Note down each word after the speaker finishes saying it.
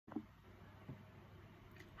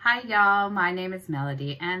Hi y'all, my name is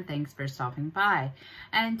Melody and thanks for stopping by.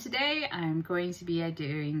 And today I'm going to be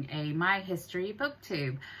doing a My History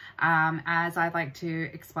Booktube, as I like to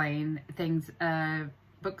explain things,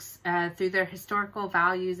 books through their historical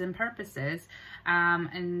values and purposes,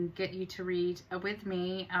 and get you to read with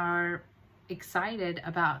me or excited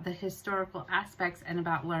about the historical aspects and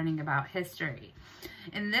about learning about history.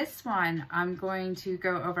 In this one, I'm going to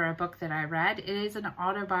go over a book that I read. It is an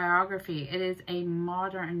autobiography. It is a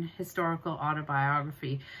modern historical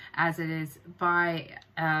autobiography, as it is by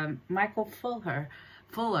Michael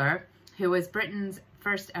Fuller, who was Britain's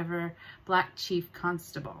first ever Black chief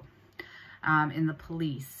constable in the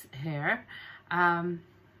police here.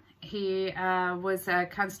 He was a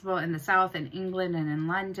constable in the South, in England and in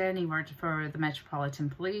London. He worked for the Metropolitan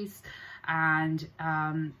Police, and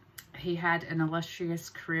he had an illustrious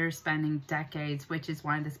career spanning decades, which is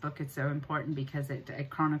why this book is so important, because it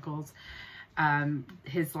chronicles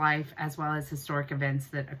his life as well as historic events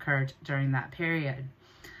that occurred during that period.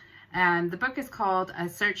 And the book is called A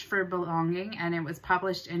Search for Belonging, and it was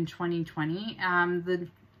published in 2020.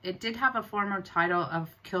 It did have a former title of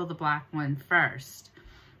Kill the Black One First.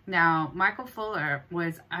 Now, Michael Fuller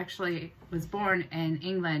was born in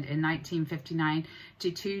England in 1959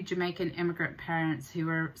 to two Jamaican immigrant parents who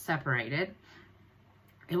were separated.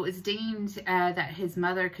 It was deemed that his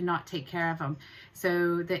mother could not take care of him,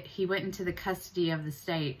 so that he went into the custody of the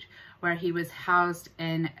state, where he was housed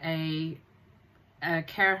in a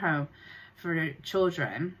care home for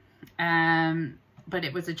children. But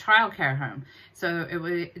it was a child care home, so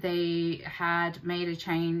they had made a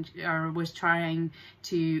change, or was trying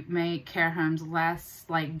to make care homes less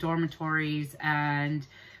like dormitories and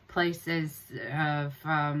places of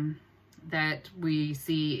that we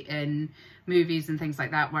see in movies and things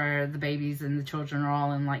like that, where the babies and the children are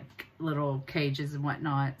all in like little cages and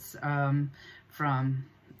whatnots from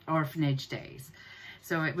orphanage days.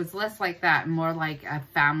 So it was less like that, more like a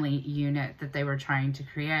family unit that they were trying to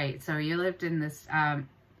create. So he lived in this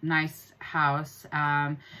nice house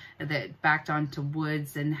that backed onto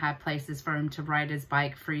woods and had places for him to ride his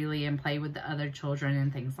bike freely and play with the other children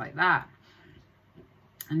and things like that.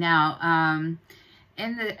 Now,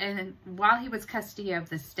 while he was custody of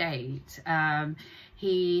the state,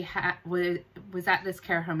 he was at this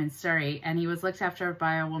care home in Surrey, and he was looked after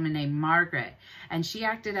by a woman named Margaret, and she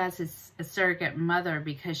acted as his surrogate mother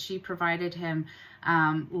because she provided him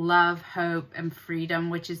love, hope, and freedom,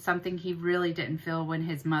 which is something he really didn't feel when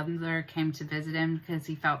his mother came to visit him, because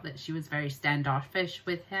he felt that she was very standoffish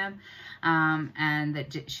with him, and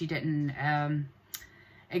that she didn't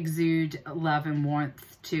exude love and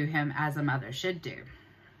warmth to him as a mother should do.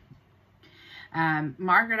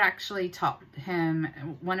 Margaret actually taught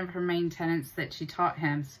him, one of her main tenets that she taught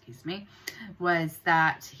him, was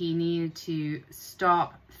that he needed to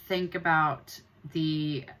stop, think about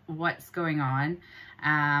what's going on,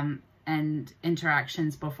 and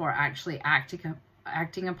interactions before actually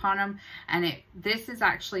acting upon them. And this is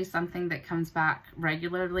actually something that comes back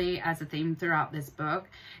regularly as a theme throughout this book,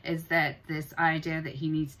 is that this idea that he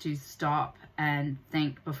needs to stop and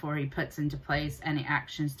think before he puts into place any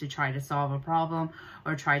actions to try to solve a problem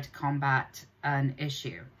or try to combat an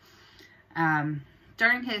issue.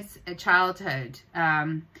 During his childhood,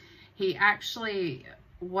 he actually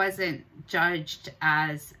wasn't judged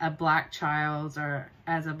as a Black child or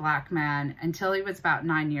as a Black man until he was about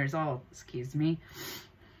 9 years old,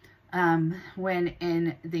 when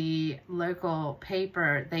in the local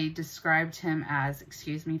paper they described him as,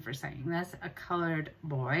 excuse me for saying this, a colored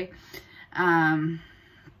boy in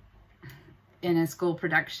a school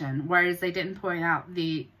production, whereas they didn't point out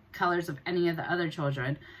the colors of any of the other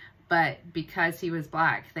children, but because he was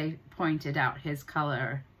Black, they pointed out his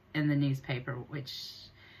color in the newspaper, which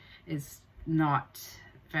is not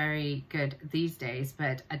very good these days,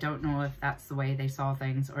 but I don't know if that's the way they saw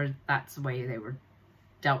things, or that's the way they were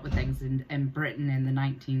dealt with things in Britain in the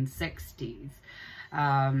 1960s,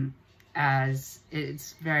 as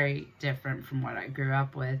it's very different from what I grew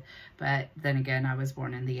up with. But then again, I was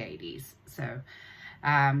born in the 80s, so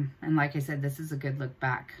and like I said, this is a good look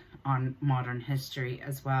back on modern history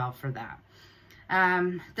as well for that.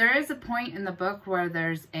 There is a point in the book where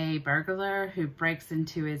there's a burglar who breaks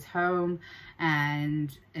into his home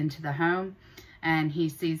and and he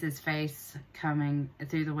sees his face coming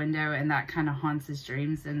through the window, and that kind of haunts his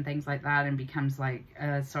dreams and things like that, and becomes like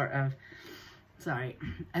a sort of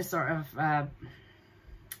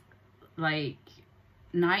like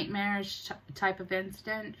nightmarish type of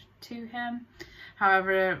incident to him.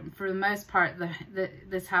 However, for the most part,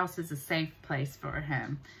 this house is a safe place for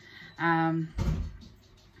him.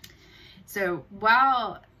 So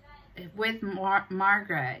while with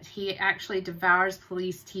Margaret, he actually devours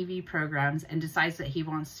police TV programs and decides that he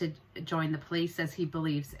wants to join the police, as he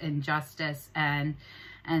believes in justice and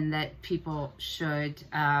that people should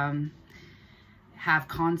have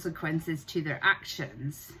consequences to their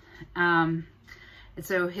actions.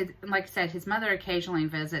 So like I said, his mother occasionally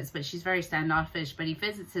visits, but she's very standoffish. But he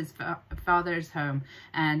visits his father's home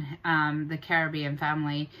and the Caribbean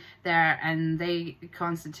family there, and they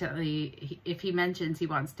constantly, if he mentions he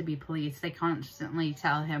wants to be police, they constantly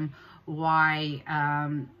tell him why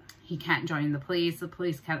he can't join the police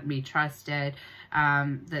can't be trusted,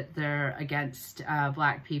 that they're against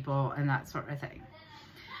black people and that sort of thing.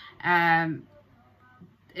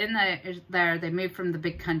 They move from the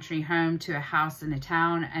big country home to a house in a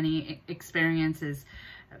town, and he experiences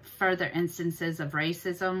further instances of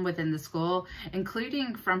racism within the school,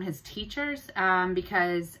 including from his teachers,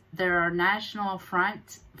 because there are National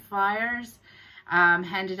Front flyers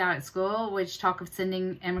handed out at school which talk of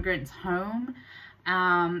sending immigrants home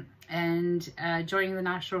and joining the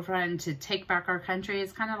National Front to take back our country.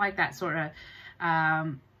 It's kind of like that sort of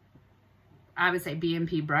I would say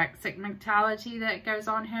BNP Brexit mentality that goes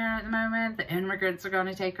on here at the moment. The immigrants are going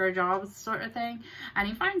to take our jobs sort of thing. And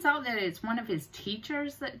he finds out that it's one of his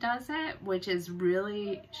teachers that does it, which is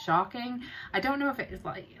really shocking. I don't know if it is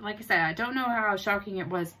like I said, I don't know how shocking it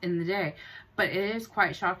was in the day, but it is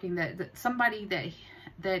quite shocking that somebody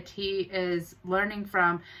that he is learning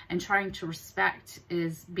from and trying to respect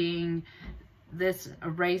is being this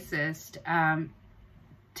racist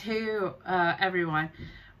to everyone.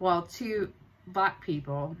 Well, to black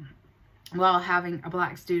people, while having a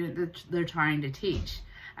black student that they're trying to teach.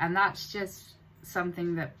 And that's just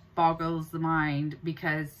something that boggles the mind,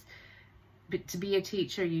 because to be a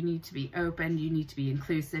teacher, you need to be open, you need to be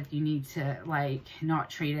inclusive, you need to like not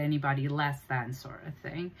treat anybody less than sort of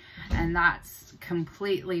thing. And that's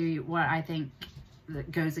completely what I think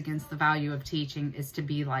that goes against the value of teaching, is to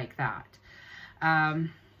be like that.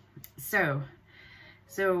 So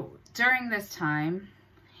during this time,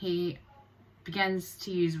 he begins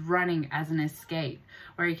to use running as an escape,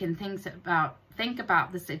 where he can think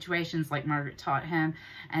about the situations like Margaret taught him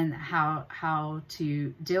and how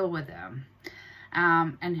to deal with them.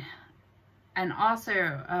 And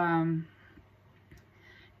also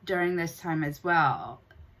during this time as well,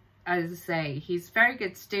 as I say, he's a very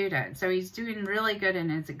good student, so he's doing really good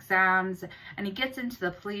in his exams, and he gets into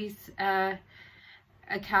the police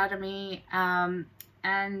academy,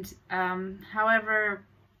 however,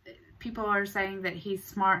 people are saying that he's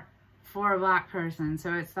smart for a black person,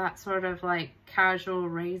 so it's that sort of like casual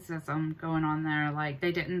racism going on there. Like,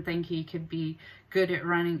 they didn't think he could be good at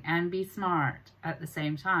running and be smart at the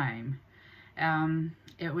same time.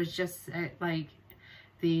 It was just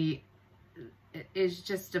it's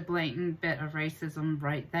just a blatant bit of racism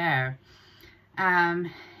right there.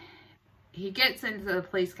 He gets into the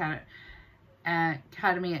police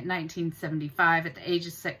academy at 1975 at the age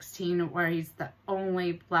of 16, where he's the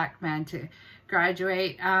only black man to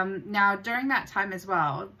graduate. Now during that time as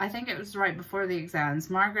well, I think it was right before the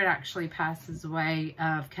exams, Margaret actually passes away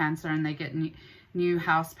of cancer, and they get new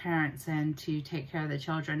house parents in to take care of the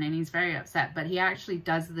children, and he's very upset. But he actually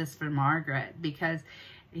does this for Margaret because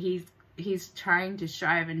he's trying to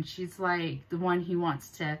strive, and she's like the one he wants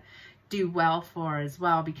to do well for as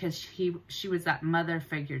well, because she was that mother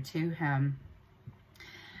figure to him.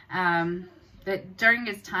 That during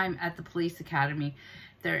his time at the police academy,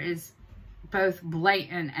 there is both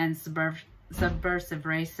blatant and subversive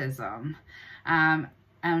racism.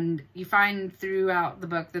 And you find throughout the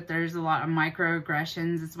book that there's a lot of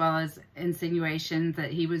microaggressions, as well as insinuations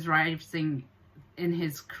that he was rising in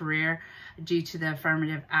his career due to the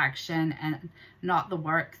affirmative action and not the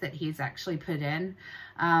work that he's actually put in.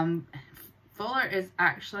 Fuller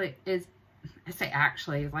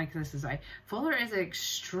Fuller is an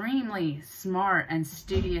extremely smart and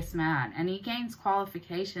studious man, and he gains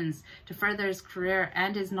qualifications to further his career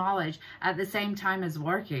and his knowledge at the same time as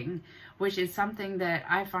working, which is something that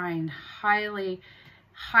I find highly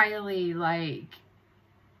like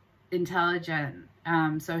intelligent.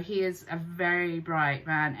 So he is a very bright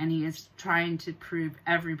man, and he is trying to prove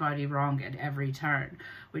everybody wrong at every turn,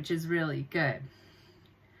 which is really good.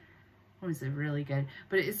 Was it really good?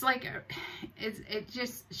 But it's like, it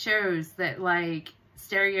just shows that like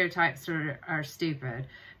stereotypes are stupid,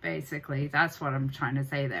 basically. That's what I'm trying to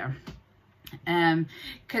say there.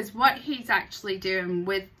 Because what he's actually doing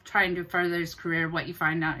with trying to further his career, what you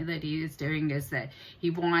find out that he is doing is that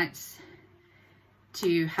he wants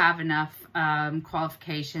to have enough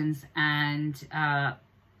qualifications and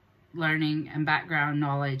learning and background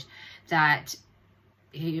knowledge that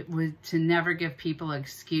he was to never give people an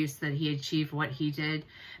excuse that he achieved what he did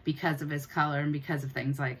because of his color and because of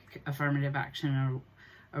things like affirmative action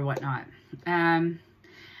or whatnot. And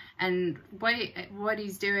what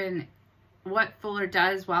he's doing, what Fuller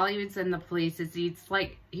does while he was in the police is he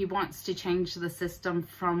wants to change the system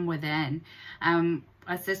from within.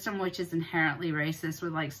 A system which is inherently racist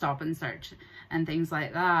with like stop and search and things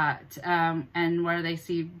like that, and where they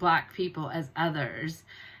see black people as others,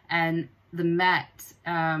 and the Met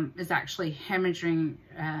is actually hemorrhaging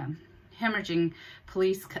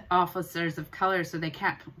police officers of color, so they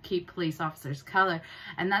can't keep police officers of color,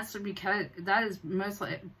 and that is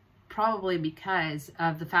mostly probably because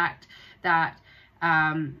of the fact that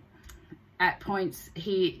at points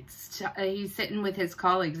he's sitting with his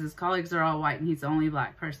colleagues. His colleagues are all white and he's the only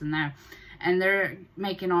black person there, and they're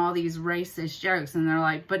making all these racist jokes, and they're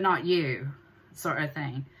like, but not you, sort of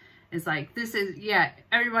thing. It's like, this is, yeah,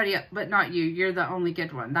 everybody but not you, you're the only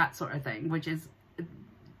good one, that sort of thing, which is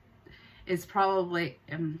probably,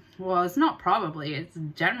 well, it's not probably, it's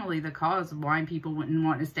generally the cause of why people wouldn't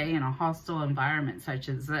want to stay in a hostile environment such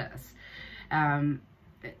as this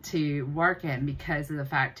to work in, because of the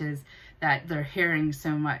fact is that they're hearing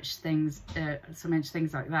so much things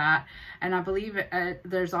like that. And I believe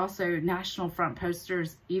there's also National Front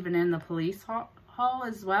posters even in the police hall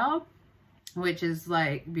as well, which is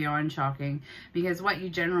like beyond shocking, because what you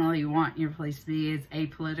generally want your police to be is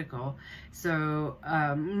apolitical. So,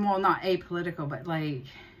 well, not apolitical, but like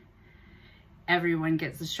everyone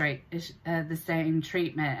gets the same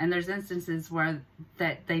treatment. And there's instances where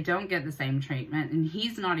that they don't get the same treatment, and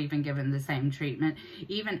he's not even given the same treatment.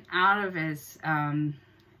 Even out of his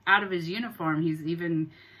uniform, he's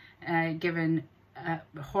even given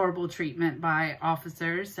horrible treatment by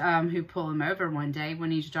officers who pull him over one day when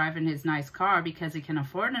he's driving his nice car, because he can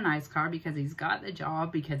afford a nice car, because he's got the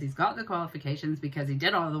job, because he's got the qualifications, because he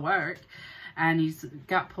did all the work. And he's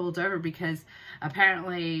got pulled over because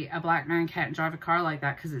apparently a black man can't drive a car like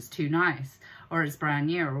that because it's too nice or it's brand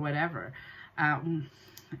new or whatever.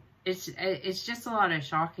 It's just a lot of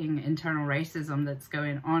shocking internal racism that's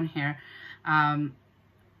going on here,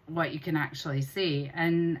 what you can actually see.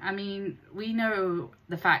 And I mean, we know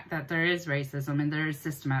the fact that there is racism and there is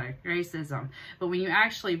systematic racism, but when you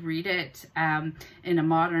actually read it in a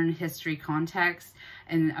modern history context,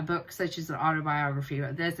 in a book such as an autobiography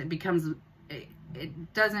of this, it becomes,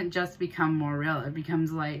 it doesn't just become more real. It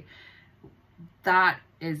becomes like, that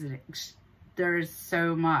is, there's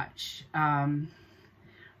so much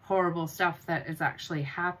horrible stuff that has actually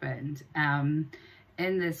happened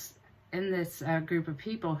in this group of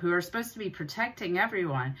people who are supposed to be protecting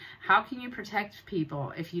everyone. How can you protect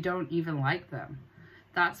people if you don't even like them?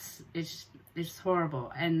 It's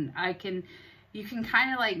horrible. And you can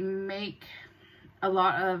kind of like make a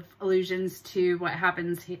lot of allusions to what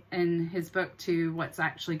happens in his book to what's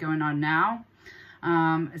actually going on now,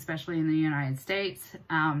 especially in the United States,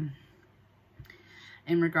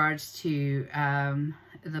 in regards to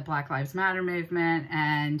the Black Lives Matter movement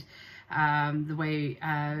and the way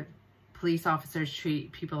police officers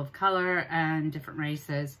treat people of color and different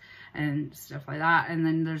races and stuff like that. And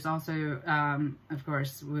then there's also, of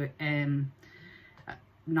course,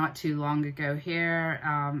 not too long ago here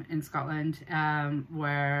in Scotland,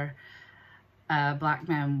 where a black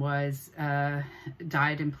man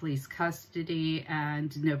died in police custody,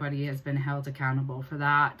 and nobody has been held accountable for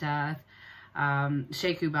that death.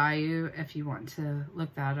 Sheku Bayou, if you want to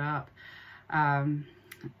look that up.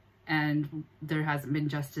 And there hasn't been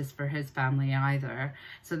justice for his family either.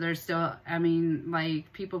 So there's still, I mean,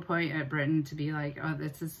 like, people point at Britain to be like, oh,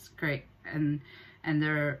 this is great, and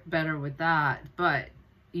they're better with that, but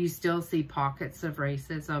you still see pockets of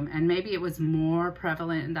racism, and maybe it was more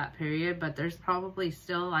prevalent in that period, but there's probably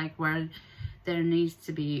still like where there needs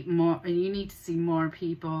to be more, you need to see more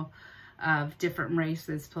people of different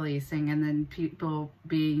races policing, and then people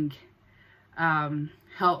being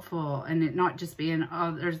helpful, and it not just being,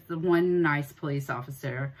 oh, there's the one nice police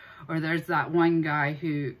officer, or there's that one guy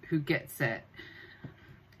who gets it.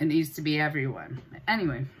 It needs to be everyone.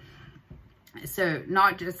 Anyway, so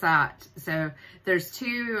not just that. So there's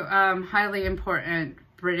two highly important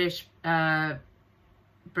British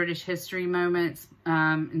history moments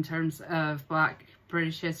in terms of Black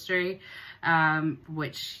British history,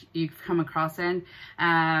 which you've come across in.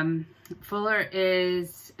 Fuller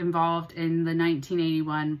is involved in the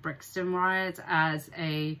 1981 Brixton riots as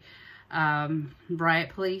a riot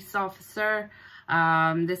police officer.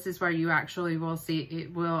 This is where you actually will see,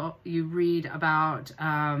 you read about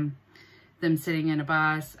them sitting in a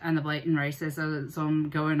bus and the blatant racism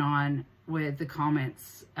going on with the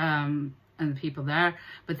comments and the people there.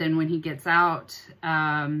 But then when he gets out,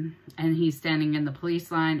 and he's standing in the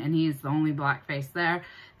police line and he's the only black face there,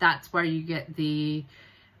 that's where you get the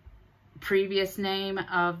previous name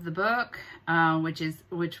of the book,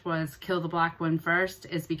 which was Kill the Black One First,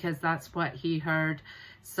 is because that's what he heard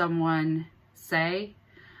someone say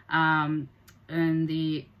in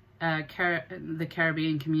the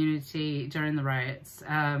Caribbean community during the riots.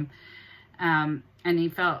 And he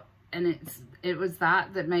felt, and it was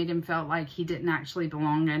that made him feel like he didn't actually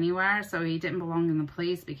belong anywhere. So he didn't belong in the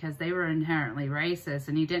police because they were inherently racist,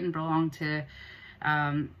 and he didn't belong to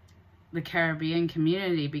the Caribbean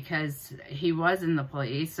community because he was in the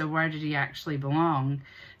police. So where did he actually belong,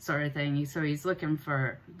 sort of thing. So he's looking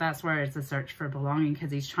for, that's where it's a search for belonging,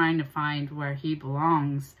 because he's trying to find where he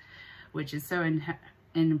belongs, which is so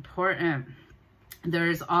important.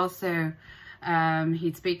 There's also,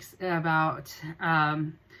 he speaks about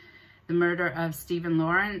the murder of Stephen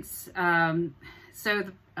Lawrence.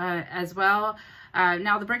 As well,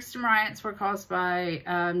 now the Brixton riots were caused by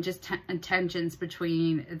just tensions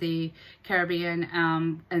between the Caribbean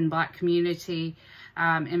and black community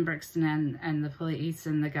in Brixton and the police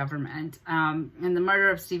and the government. And the murder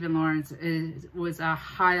of Stephen Lawrence is a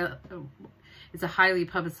highly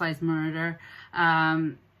publicized murder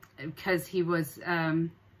because he was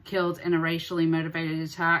killed in a racially motivated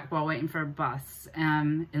attack while waiting for a bus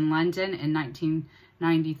in London in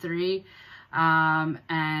 1993.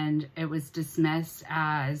 And it was dismissed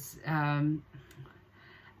as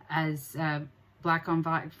black on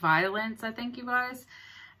black violence, I think it was.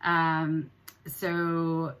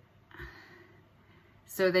 So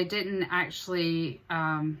they didn't actually,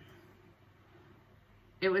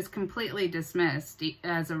 it was completely dismissed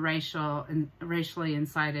as a racially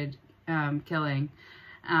incited killing.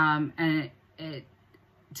 And it,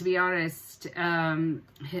 to be honest,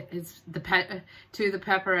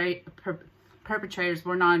 perpetrators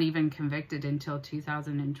were not even convicted until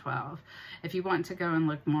 2012. If you want to go and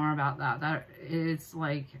look more about that, that is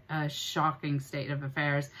like a shocking state of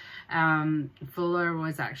affairs. Fuller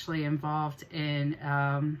was actually involved in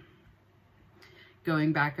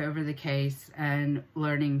going back over the case and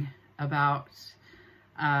learning about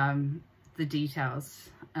the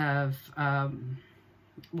details of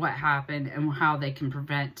what happened and how they can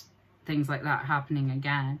prevent things like that happening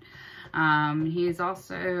again. He is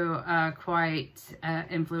also quite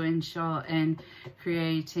influential in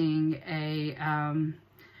creating a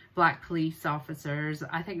black police officers,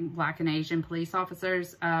 I think black and Asian police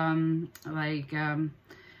officers, not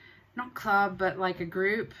club, but like a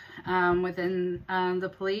group within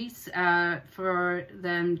the police for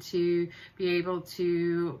them to be able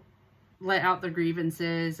to let out their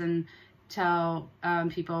grievances and tell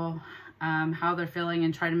people how they're feeling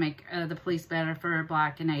and try to make the police better for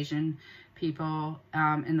black and Asian people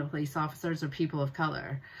and the police officers or people of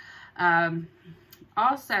color.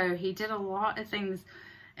 Also, he did a lot of things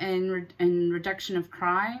in reduction of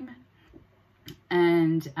crime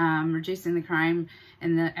and reducing the crime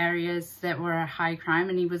in the areas that were high crime,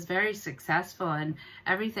 and he was very successful in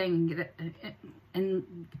everything that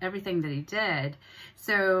he did.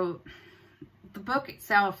 So the book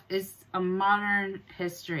itself is a modern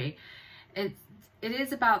history. It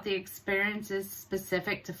is about the experiences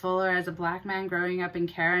specific to Fuller as a black man growing up in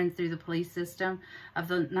Karen through the police system of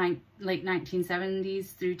the late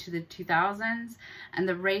 1970s through to the 2000s, and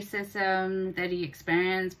the racism that he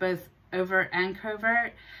experienced, both overt and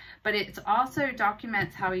covert. But it also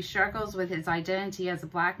documents how he struggles with his identity as a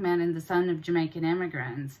black man and the son of Jamaican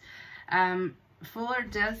immigrants. Fuller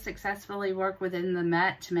does successfully work within the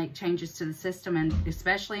Met to make changes to the system, and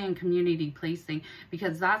especially in community policing,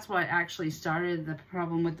 because that's what actually started the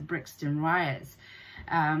problem with the Brixton riots.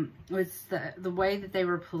 Was the way that they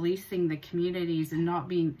were policing the communities and not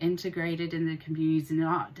being integrated in the communities and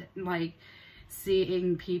not like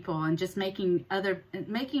seeing people and just making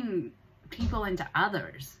people into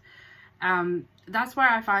others. That's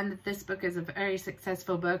why I find that this book is a very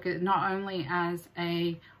successful book, not only as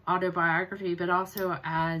a autobiography, but also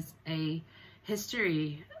as a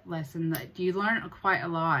history lesson that you learn quite a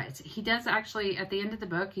lot. He does actually, at the end of the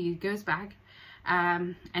book, he goes back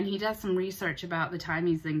and he does some research about the time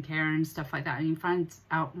he's in care and stuff like that, and he finds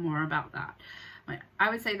out more about that. I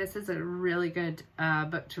would say this is a really good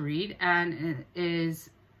book to read, and it is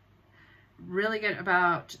really good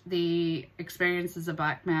about the experiences of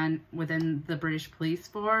black men within the British police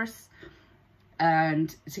force.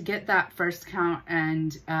 And to get that first count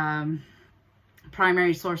and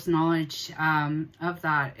primary source knowledge of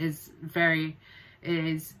that is very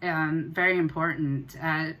important,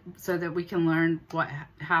 so that we can learn what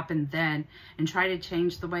happened then and try to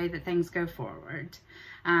change the way that things go forward.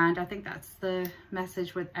 And I think that's the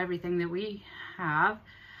message with everything that we have.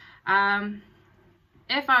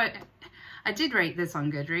 If I did rate this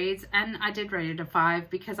on Goodreads, and I did rate it a 5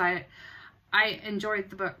 because I enjoyed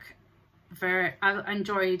the book. I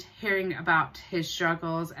enjoyed hearing about his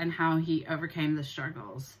struggles and how he overcame the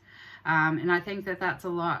struggles. And I think that that's a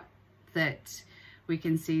lot that we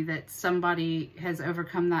can see, that somebody has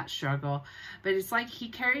overcome that struggle. But it's like he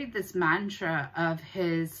carried this mantra of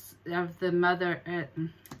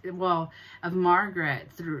Margaret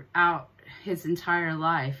throughout his entire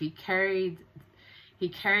life. He carried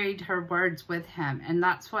her words with him, and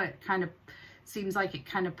that's what kind of seems like it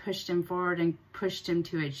kind of pushed him forward and pushed him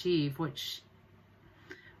to achieve, which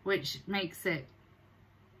makes it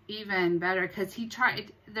even better, because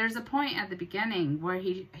there's a point at the beginning where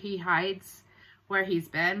he hides where he's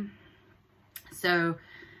been. So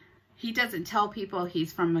he doesn't tell people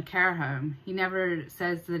he's from a care home. He never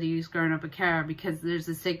says that he's grown up a carer, because there's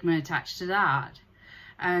a stigma attached to that.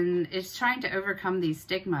 And it's trying to overcome these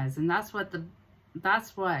stigmas, and that's what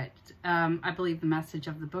I believe the message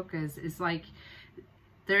of the book is like,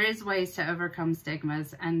 there is ways to overcome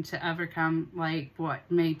stigmas and to overcome like what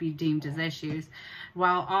may be deemed as issues,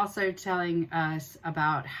 while also telling us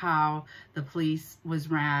about how the police was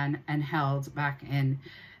ran and held back in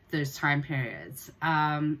those time periods.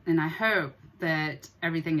 And I hope that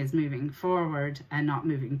everything is moving forward and not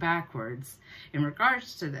moving backwards in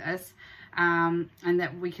regards to this, and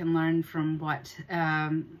that we can learn from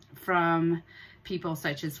from people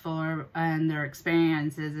such as Fuller and their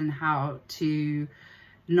experiences, and how to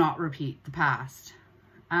not repeat the past.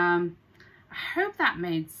 I hope that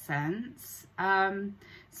made sense.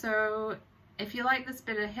 So if you like this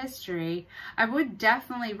bit of history, I would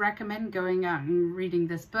definitely recommend going out and reading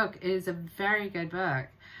this book. It is a very good book.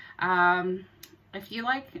 If you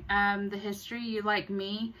like the history, you like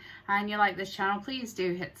me, and you like this channel, please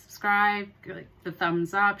do hit subscribe, click the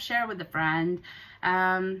thumbs up, share with a friend.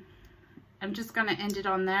 I'm just going to end it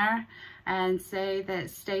on there and say that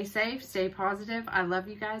stay safe, stay positive. I love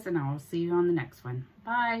you guys, and I will see you on the next one.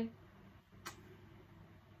 Bye.